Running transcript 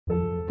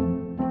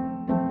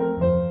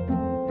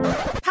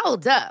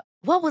Hold up.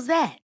 What was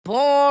that?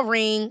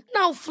 Boring.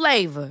 No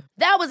flavor.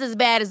 That was as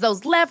bad as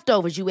those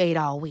leftovers you ate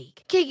all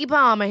week. Keke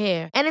Palmer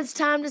here, and it's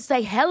time to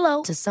say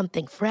hello to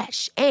something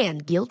fresh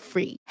and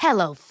guilt-free.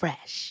 Hello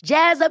Fresh.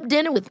 Jazz up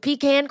dinner with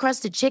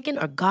pecan-crusted chicken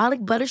or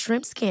garlic butter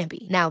shrimp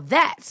scampi. Now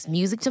that's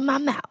music to my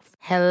mouth.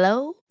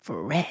 Hello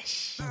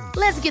Fresh.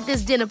 Let's get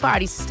this dinner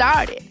party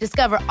started.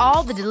 Discover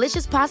all the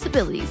delicious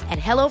possibilities at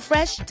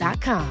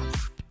hellofresh.com.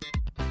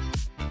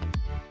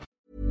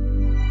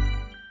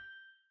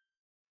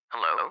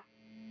 Hello?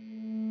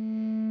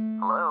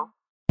 Hello?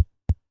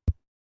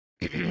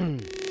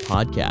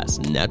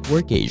 Podcast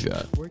Network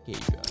Asia.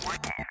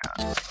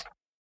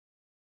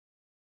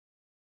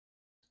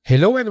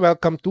 Hello and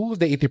welcome to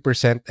the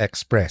 80%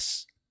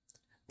 Express.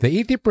 The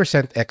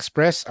 80%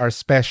 Express are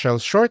special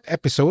short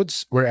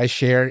episodes where I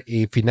share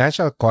a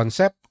financial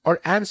concept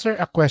or answer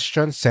a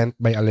question sent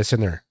by a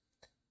listener.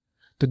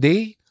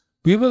 Today,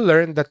 we will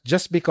learn that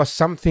just because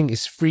something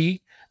is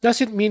free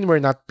doesn't mean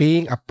we're not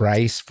paying a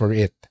price for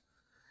it.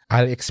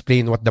 I'll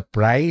explain what the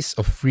price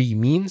of free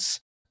means,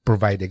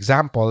 provide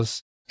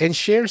examples, and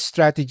share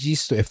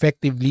strategies to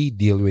effectively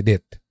deal with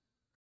it.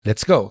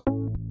 Let's go!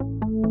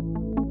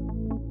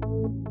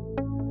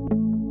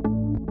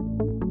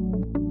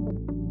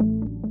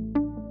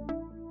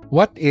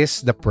 What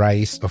is the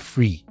price of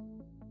free?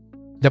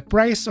 The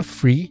price of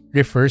free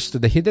refers to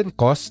the hidden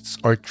costs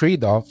or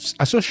trade-offs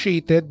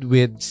associated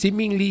with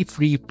seemingly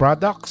free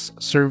products,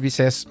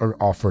 services, or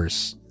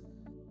offers.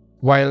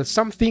 While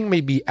something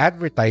may be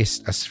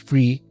advertised as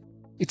free,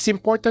 it's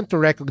important to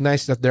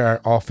recognize that there are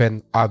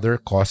often other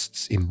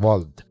costs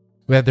involved,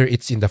 whether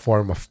it's in the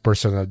form of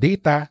personal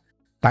data,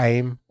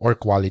 time, or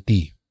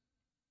quality.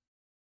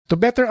 To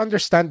better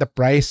understand the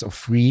price of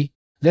free,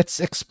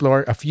 let's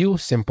explore a few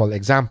simple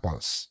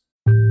examples.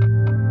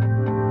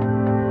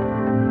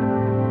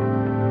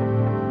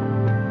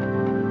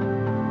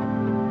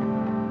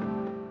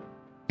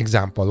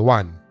 Example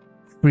 1.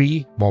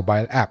 Free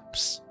mobile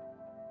apps.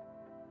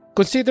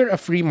 Consider a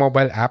free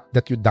mobile app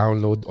that you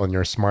download on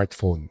your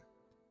smartphone.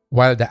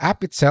 While the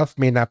app itself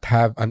may not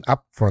have an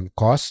upfront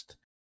cost,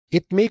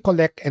 it may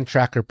collect and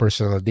track your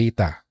personal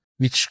data,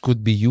 which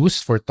could be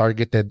used for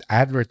targeted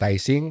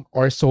advertising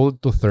or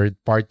sold to third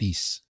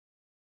parties.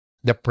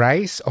 The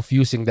price of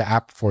using the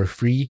app for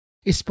free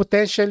is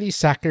potentially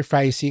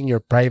sacrificing your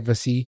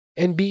privacy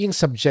and being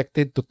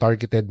subjected to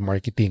targeted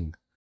marketing.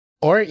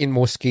 Or in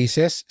most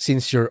cases,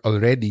 since you're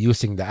already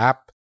using the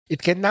app,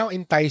 it can now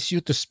entice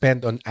you to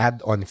spend on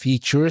add-on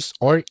features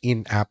or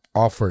in-app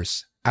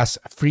offers, as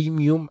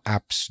freemium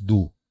apps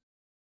do.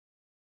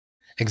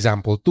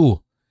 Example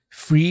 2.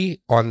 Free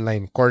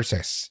online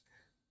courses.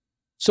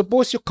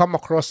 Suppose you come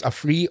across a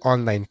free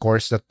online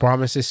course that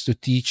promises to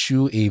teach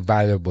you a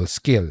valuable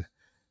skill.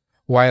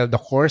 While the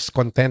course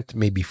content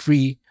may be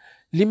free,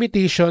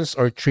 limitations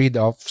or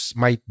trade-offs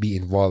might be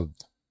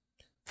involved.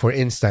 For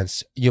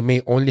instance, you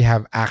may only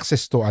have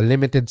access to a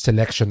limited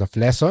selection of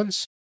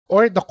lessons,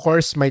 or the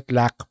course might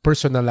lack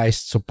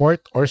personalized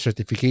support or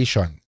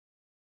certification.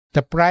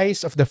 The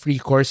price of the free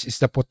course is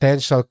the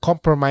potential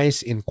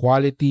compromise in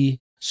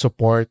quality,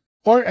 support,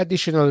 or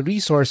additional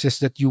resources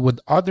that you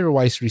would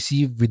otherwise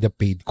receive with the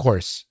paid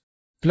course.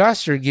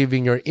 Plus, you're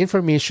giving your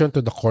information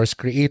to the course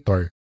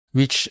creator,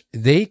 which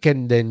they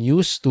can then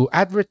use to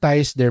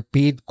advertise their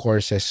paid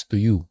courses to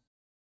you.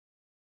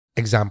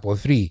 Example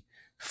 3.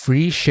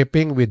 Free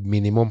shipping with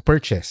minimum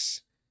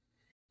purchase.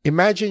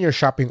 Imagine you're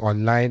shopping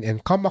online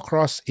and come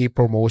across a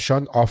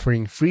promotion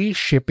offering free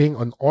shipping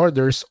on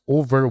orders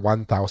over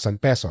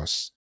 1,000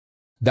 pesos.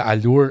 The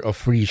allure of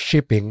free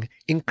shipping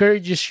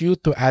encourages you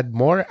to add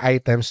more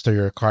items to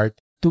your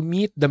cart to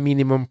meet the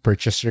minimum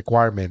purchase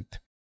requirement.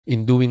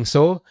 In doing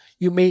so,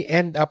 you may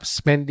end up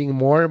spending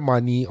more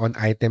money on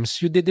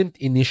items you didn't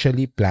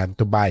initially plan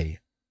to buy.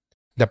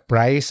 The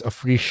price of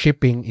free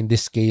shipping in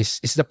this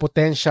case is the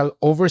potential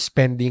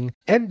overspending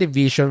and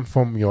deviation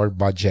from your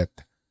budget.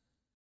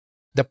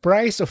 The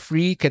price of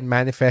free can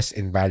manifest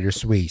in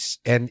various ways,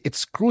 and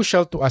it's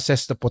crucial to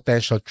assess the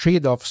potential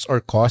trade-offs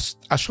or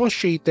costs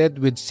associated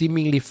with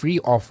seemingly free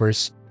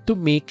offers to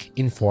make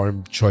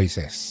informed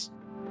choices.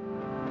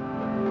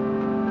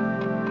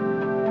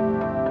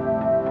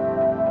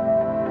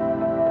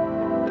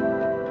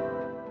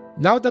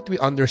 Now that we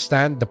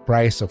understand the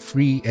price of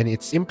free and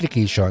its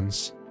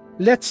implications,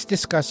 let's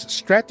discuss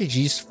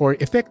strategies for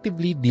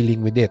effectively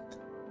dealing with it.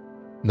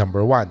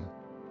 Number 1.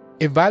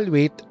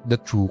 Evaluate the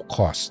true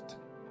cost.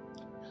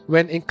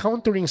 When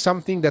encountering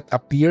something that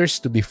appears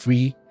to be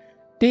free,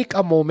 take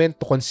a moment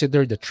to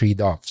consider the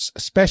trade-offs,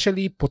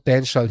 especially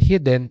potential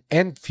hidden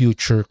and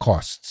future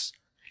costs.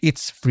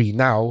 It's free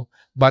now,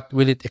 but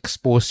will it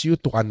expose you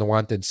to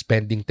unwanted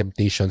spending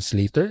temptations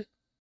later?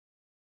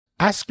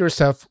 Ask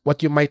yourself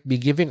what you might be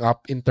giving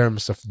up in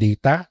terms of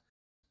data,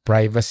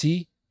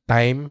 privacy,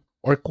 time,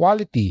 or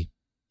quality.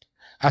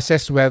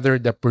 Assess whether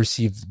the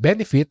perceived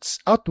benefits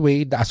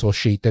outweigh the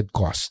associated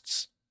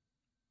costs.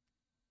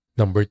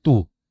 Number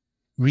 2.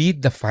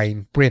 Read the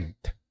fine print.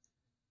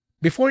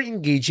 Before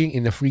engaging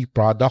in a free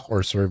product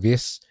or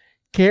service,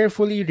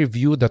 carefully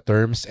review the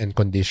terms and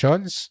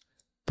conditions,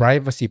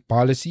 privacy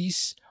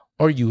policies,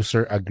 or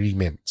user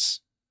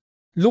agreements.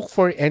 Look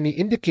for any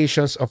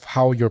indications of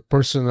how your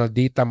personal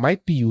data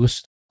might be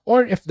used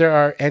or if there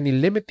are any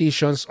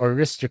limitations or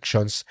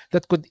restrictions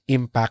that could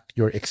impact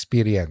your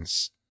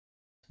experience.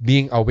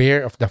 Being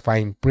aware of the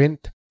fine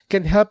print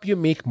can help you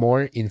make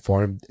more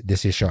informed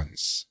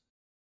decisions.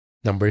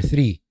 Number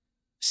 3,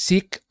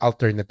 seek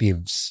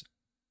alternatives.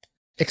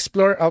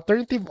 Explore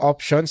alternative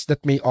options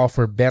that may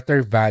offer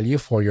better value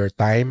for your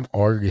time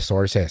or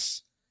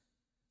resources.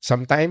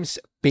 Sometimes,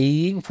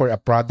 paying for a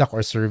product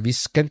or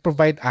service can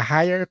provide a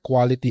higher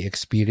quality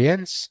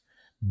experience,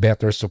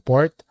 better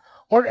support,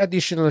 or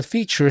additional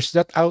features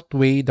that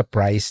outweigh the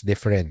price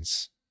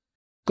difference.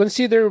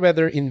 Consider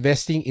whether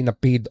investing in a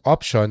paid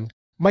option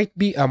might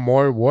be a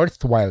more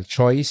worthwhile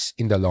choice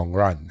in the long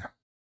run.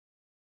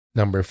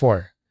 Number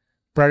 4,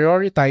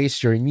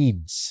 prioritize your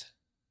needs.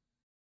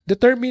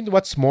 Determine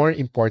what's more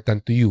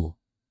important to you.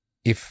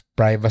 If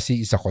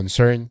privacy is a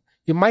concern,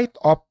 you might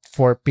opt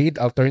for paid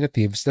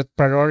alternatives that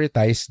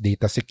prioritize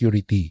data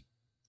security.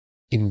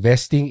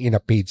 Investing in a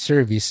paid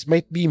service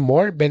might be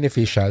more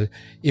beneficial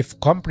if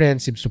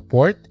comprehensive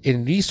support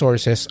and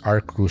resources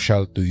are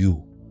crucial to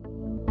you.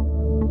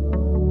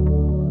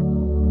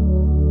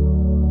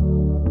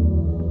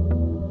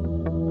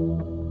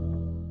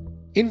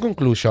 In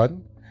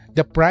conclusion,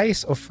 the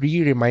price of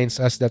free reminds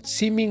us that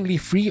seemingly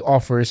free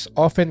offers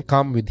often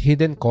come with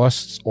hidden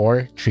costs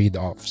or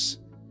trade-offs.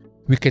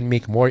 We can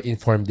make more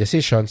informed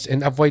decisions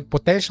and avoid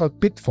potential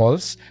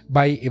pitfalls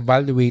by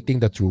evaluating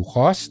the true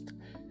cost,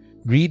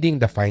 reading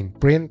the fine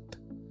print,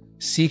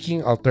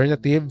 seeking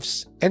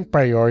alternatives, and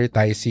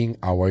prioritizing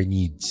our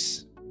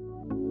needs.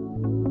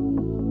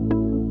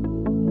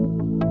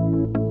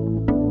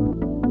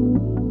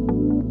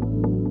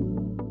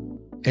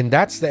 And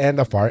that's the end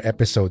of our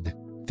episode.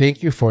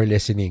 Thank you for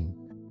listening.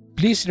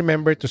 Please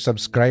remember to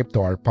subscribe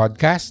to our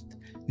podcast,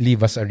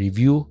 leave us a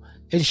review,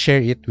 and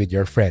share it with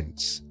your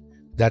friends.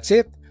 That's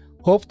it.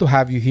 Hope to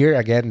have you here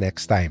again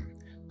next time.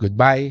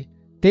 Goodbye,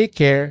 take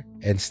care,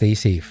 and stay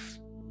safe.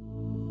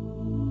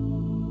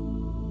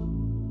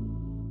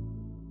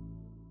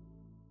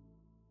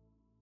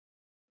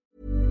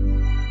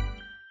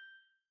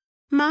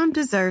 Mom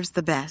deserves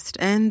the best,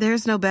 and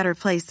there's no better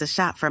place to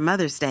shop for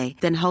Mother's Day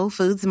than Whole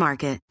Foods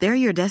Market. They're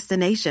your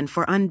destination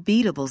for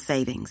unbeatable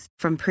savings,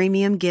 from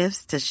premium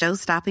gifts to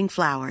show-stopping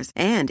flowers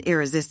and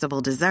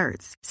irresistible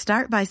desserts.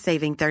 Start by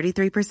saving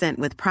 33%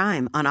 with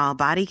Prime on all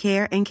body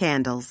care and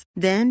candles.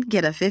 Then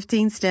get a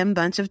 15-stem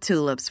bunch of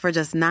tulips for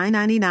just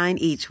 $9.99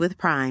 each with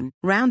Prime.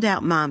 Round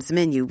out Mom's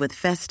menu with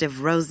festive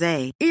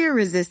rosé,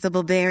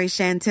 irresistible berry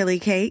chantilly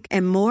cake,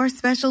 and more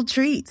special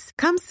treats.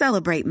 Come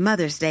celebrate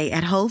Mother's Day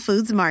at Whole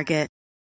Foods Market.